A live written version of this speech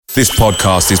This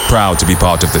podcast is proud to be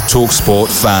part of the TalkSport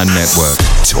Fan Network.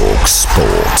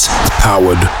 TalkSport.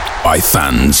 Powered by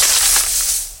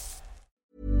fans.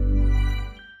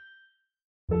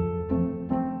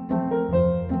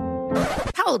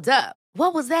 Hold up.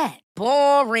 What was that?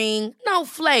 Boring. No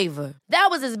flavor. That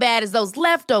was as bad as those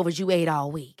leftovers you ate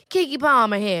all week. Keke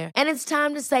Palmer here. And it's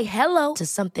time to say hello to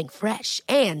something fresh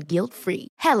and guilt-free.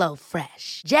 Hello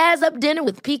Fresh. Jazz up dinner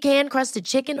with pecan-crusted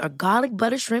chicken or garlic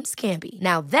butter shrimp scampi.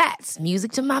 Now that's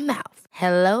music to my mouth.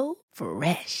 Hello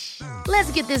Fresh.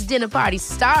 Let's get this dinner party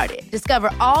started.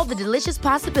 Discover all the delicious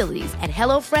possibilities at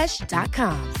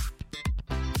hellofresh.com.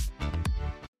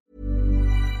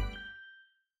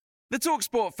 The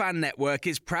TalkSport Fan Network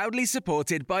is proudly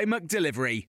supported by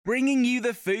McDelivery, bringing you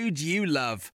the food you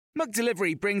love.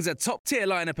 McDelivery brings a top-tier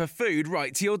lineup of food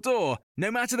right to your door. No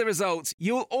matter the result,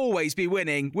 you'll always be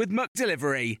winning with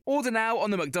McDelivery. Order now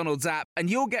on the McDonald's app and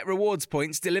you'll get rewards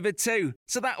points delivered too.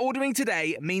 So that ordering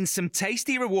today means some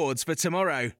tasty rewards for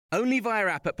tomorrow. Only via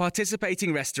app at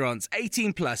participating restaurants.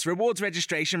 18 plus. Rewards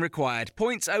registration required.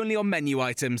 Points only on menu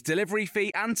items. Delivery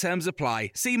fee and terms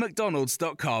apply. See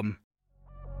mcdonalds.com.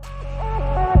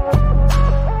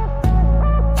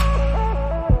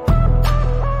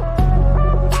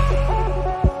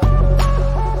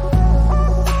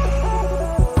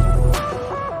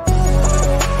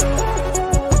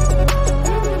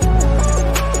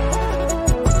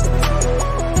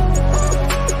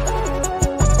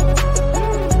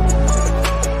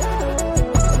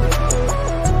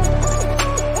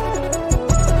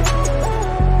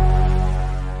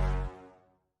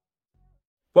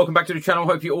 Welcome back to the channel.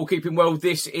 Hope you're all keeping well.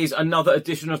 This is another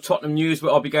edition of Tottenham News,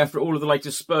 where I'll be going through all of the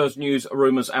latest Spurs news,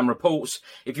 rumours and reports.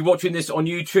 If you're watching this on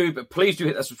YouTube, please do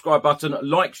hit that subscribe button,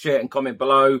 like, share and comment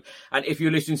below. And if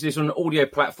you're listening to this on an audio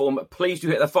platform, please do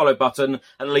hit the follow button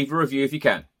and leave a review if you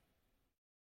can.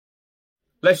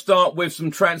 Let's start with some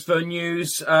transfer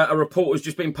news. A report has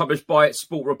just been published by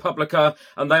Sport Republica,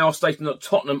 and they are stating that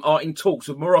Tottenham are in talks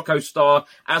with Morocco star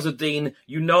Azzedine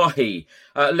Ounahi.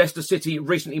 Leicester City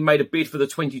recently made a bid for the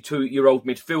 22-year-old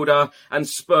midfielder, and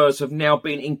Spurs have now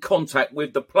been in contact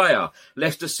with the player.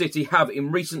 Leicester City have,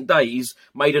 in recent days,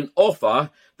 made an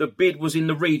offer. The bid was in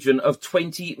the region of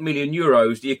 €20 million,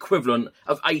 the equivalent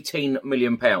of £18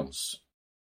 million.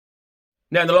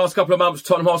 Now, in the last couple of months,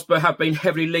 Tottenham Hotspur have been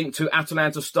heavily linked to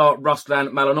Atalanta star Ruslan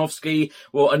Malinovskyi.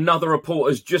 Well, another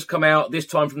report has just come out, this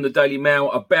time from the Daily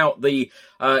Mail, about the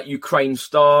Ukraine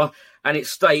star. And it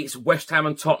states West Ham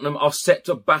and Tottenham are set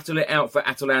to battle it out for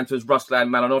Atalanta's Ruslan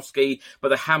Malinovskyi, but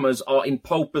the Hammers are in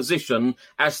pole position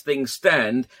as things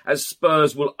stand, as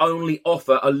Spurs will only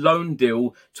offer a loan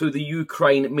deal to the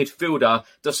Ukraine midfielder,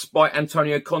 despite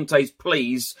Antonio Conte's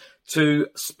pleas to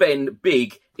spend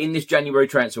big in this January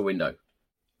transfer window.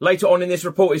 Later on in this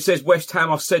report, it says West Ham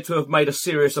are said to have made a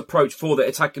serious approach for the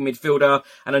attacking midfielder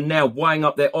and are now weighing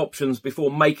up their options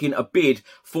before making a bid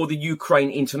for the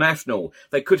Ukraine international.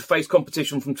 They could face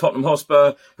competition from Tottenham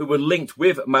Hotspur, who were linked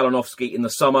with Malinovskyi in the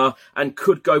summer and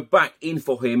could go back in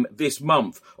for him this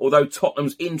month, although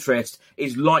Tottenham's interest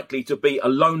is likely to be a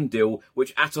loan deal,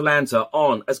 which Atalanta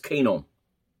aren't as keen on.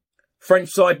 French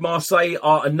side Marseille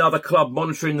are another club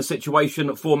monitoring the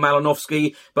situation for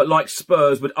Malinovskyi, but like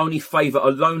Spurs would only favour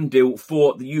a loan deal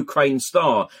for the Ukraine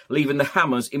star, leaving the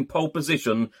Hammers in pole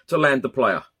position to land the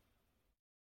player.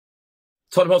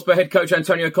 Tottenham Hotspur head coach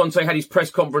Antonio Conte had his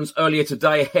press conference earlier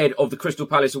today ahead of the Crystal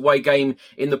Palace away game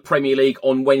in the Premier League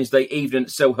on Wednesday evening at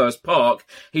Selhurst Park.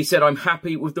 He said, "I'm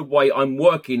happy with the way I'm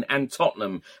working and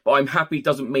Tottenham, but I'm happy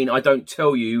doesn't mean I don't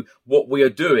tell you what we are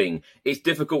doing. It's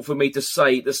difficult for me to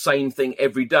say the same thing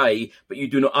every day, but you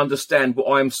do not understand what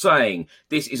I am saying.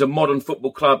 This is a modern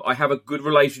football club. I have a good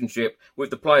relationship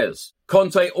with the players."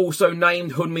 Conte also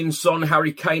named Heung-min Son,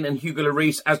 Harry Kane and Hugo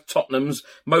Lloris as Tottenham's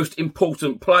most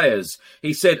important players.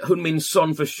 He said Heung-min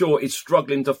Son for sure is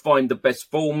struggling to find the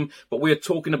best form, but we are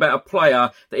talking about a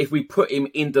player that if we put him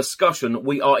in discussion,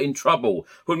 we are in trouble.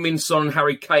 Heung-min Son and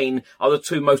Harry Kane are the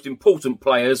two most important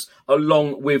players,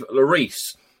 along with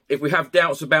Lloris. If we have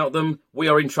doubts about them, we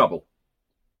are in trouble.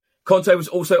 Conte was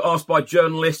also asked by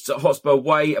journalists at Hotspur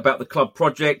Way about the club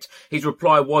project. His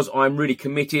reply was, "I'm really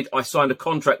committed. I signed a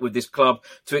contract with this club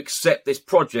to accept this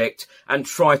project and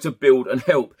try to build and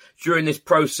help. During this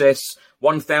process,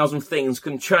 1,000 things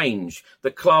can change. The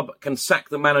club can sack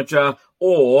the manager,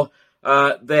 or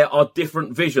there are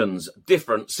different visions,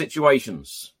 different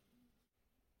situations."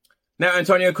 Now,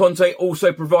 Antonio Conte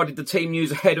also provided the team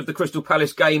news ahead of the Crystal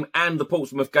Palace game and the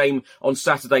Portsmouth game on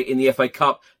Saturday in the FA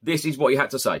Cup. This is what he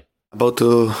had to say. About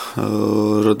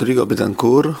Rodrigo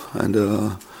Betancourt, and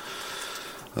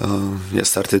he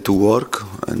started to work,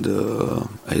 and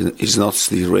he's not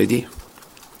still ready.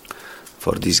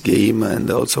 for this game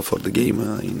and also for the game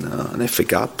in an FA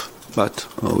Cup. But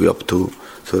we hope to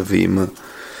have him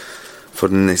for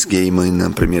the next game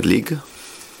in Premier League.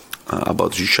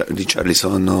 About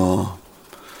Richarlison,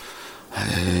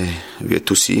 we have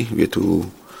to see. We have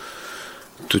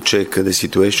to check the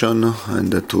situation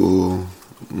and to,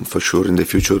 for sure, in the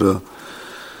future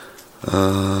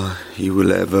he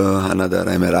will have another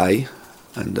MRI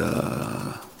and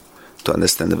to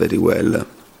understand very well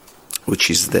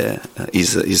which is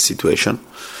his situation.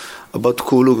 About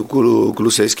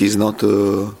Kulusevski is not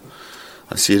a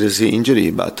serious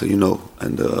injury, but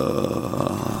and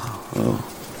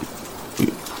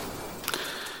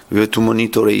we have to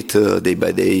monitor it day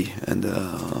by day, and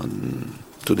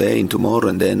today and tomorrow,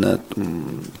 and then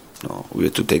we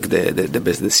have to take the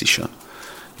best decision.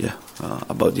 Yeah,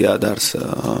 about the others,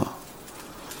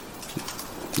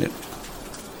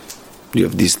 you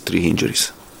have these 3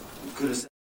 injuries.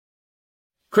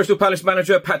 Crystal Palace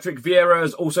manager Patrick Vieira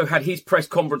has also had his press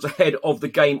conference ahead of the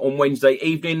game on Wednesday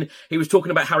evening. He was talking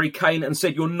about Harry Kane and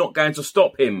said, "You're not going to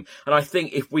stop him." And I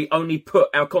think if we only put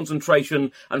our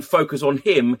concentration and focus on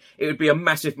him, it would be a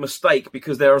massive mistake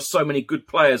because there are so many good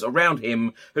players around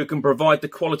him who can provide the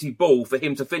quality ball for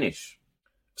him to finish.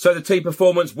 So the team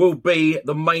performance will be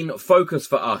the main focus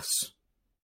for us.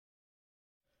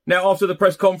 Now, after the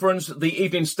press conference, the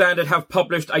Evening Standard have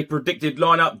published a predicted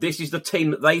lineup. This is the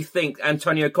team that they think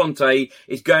Antonio Conte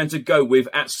is going to go with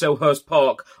at Selhurst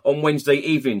Park on Wednesday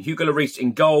evening. Hugo Lloris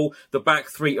in goal, the back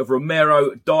 3 of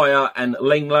Romero, Dyer and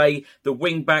Lenglet, the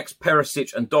wing backs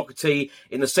Perisic and Doherty,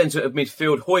 in the centre of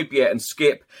midfield Højbjerg and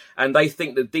Skip, and they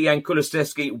think that Dejan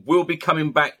Kulusevski will be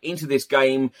coming back into this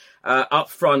game up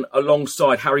front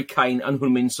alongside Harry Kane and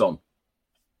Heung-min Son.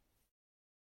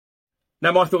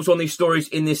 Now, my thoughts on these stories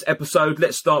in this episode.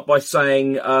 Let's start by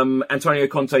saying Antonio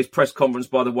Conte's press conference,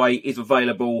 by the way, is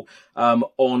available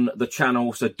on the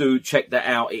channel. So do check that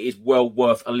out. It is well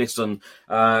worth a listen.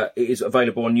 It is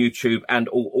available on YouTube and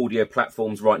all audio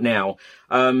platforms right now.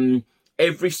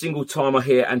 Every single time I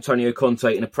hear Antonio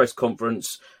Conte in a press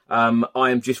conference, I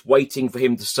am just waiting for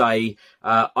him to say,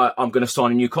 I'm going to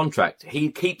sign a new contract. He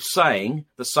keeps saying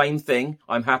the same thing.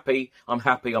 I'm happy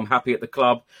at the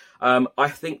club. I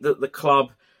think that the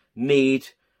club need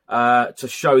to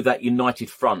show that united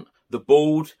front. The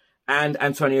board and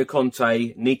Antonio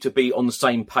Conte need to be on the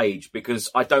same page because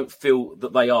I don't feel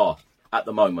that they are at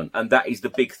the moment. And that is the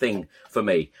big thing for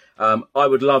me. I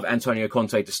would love Antonio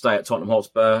Conte to stay at Tottenham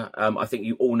Hotspur. I think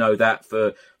you all know that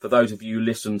for those of you who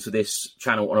listen to this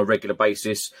channel on a regular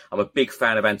basis. I'm a big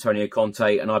fan of Antonio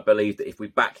Conte, and I believe that if we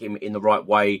back him in the right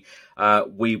way,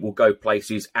 we will go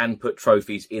places and put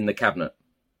trophies in the cabinet.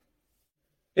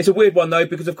 It's a weird one, though,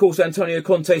 because, of course, Antonio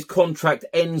Conte's contract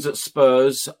ends at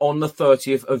Spurs on the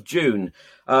 30th of June.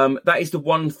 That is the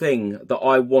one thing that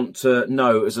I want to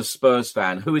know as a Spurs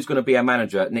fan. Who is going to be our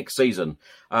manager next season?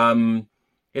 I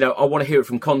want to hear it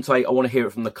from Conte. I want to hear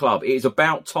it from the club. It is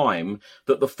about time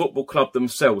that the football club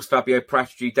themselves, Fabio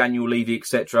Paratici, Daniel Levy,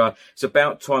 etc., it's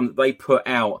about time that they put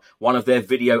out one of their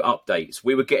video updates.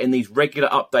 We were getting these regular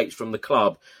updates from the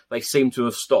club. They seem to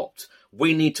have stopped.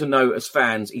 We need to know as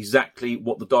fans exactly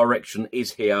what the direction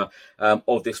is here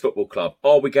of this football club.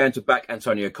 Are we going to back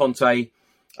Antonio Conte?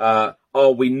 Are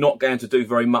we not going to do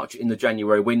very much in the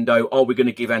January window? Are we going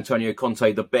to give Antonio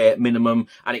Conte the bare minimum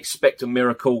and expect a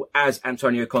miracle? As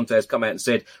Antonio Conte has come out and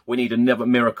said, we need another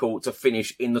miracle to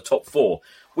finish in the top 4.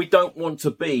 We don't want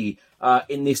to be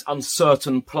in this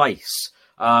uncertain place.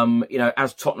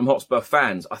 As Tottenham Hotspur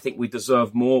fans, I think we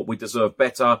deserve more. We deserve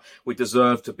better. We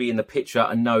deserve to be in the picture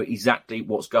and know exactly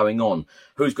what's going on.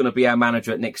 Who's going to be our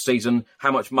manager next season?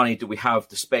 How much money do we have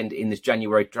to spend in this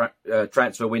January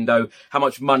transfer window? How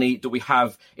much money do we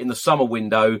have in the summer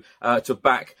window to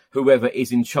back whoever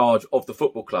is in charge of the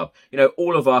football club?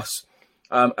 All of us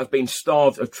have been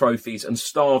starved of trophies and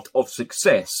starved of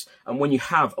success. And when you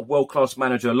have a world-class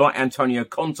manager like Antonio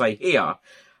Conte here,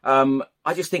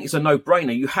 I just think it's a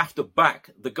no-brainer. You have to back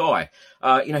the guy.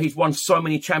 He's won so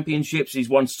many championships. He's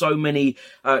won so many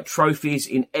trophies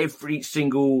in every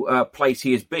single place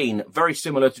he has been. Very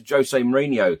similar to Jose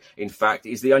Mourinho, in fact.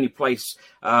 Is the only place,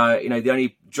 the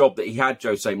only job that he had,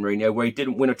 Jose Mourinho, where he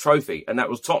didn't win a trophy, and that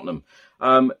was Tottenham.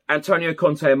 Antonio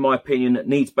Conte, in my opinion,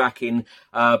 needs backing.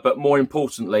 But more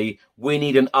importantly, we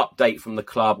need an update from the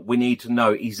club. We need to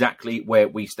know exactly where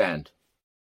we stand.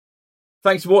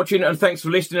 Thanks for watching and thanks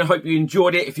for listening. I hope you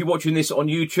enjoyed it. If you're watching this on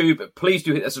YouTube, please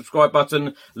do hit that subscribe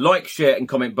button, like, share and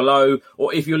comment below.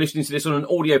 Or if you're listening to this on an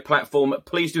audio platform,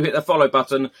 please do hit the follow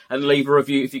button and leave a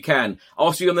review if you can.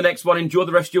 I'll see you on the next one. Enjoy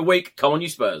the rest of your week. Come on, you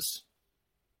Spurs.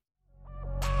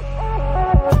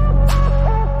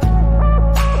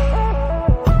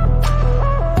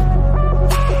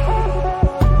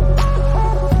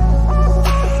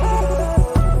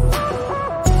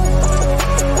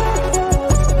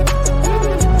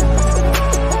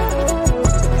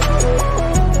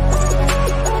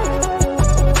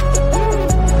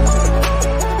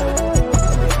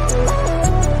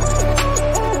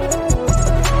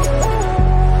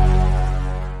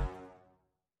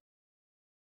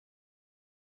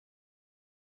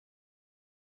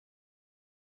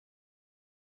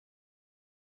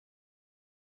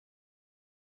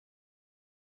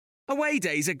 Away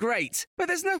days are great, but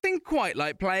there's nothing quite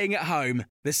like playing at home.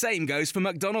 The same goes for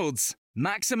McDonald's.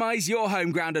 Maximise your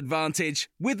home ground advantage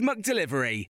with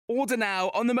McDelivery. Order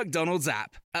now on the McDonald's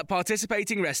app. At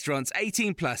participating restaurants,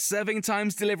 18 plus, serving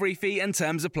times, delivery fee and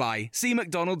terms apply. See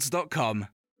mcdonalds.com.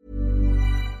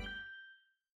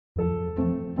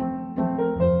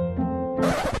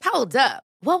 Hold up.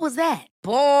 What was that?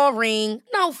 Boring.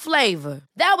 No flavor.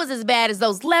 That was as bad as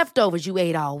those leftovers you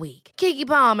ate all week. Keke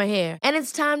Palmer here, and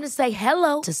it's time to say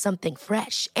hello to something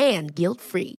fresh and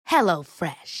guilt-free. Hello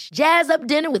Fresh. Jazz up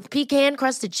dinner with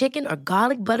pecan-crusted chicken or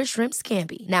garlic butter shrimp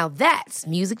scampi. Now that's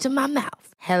music to my mouth.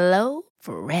 Hello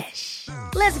Fresh.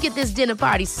 Let's get this dinner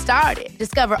party started.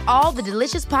 Discover all the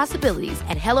delicious possibilities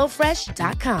at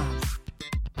hellofresh.com.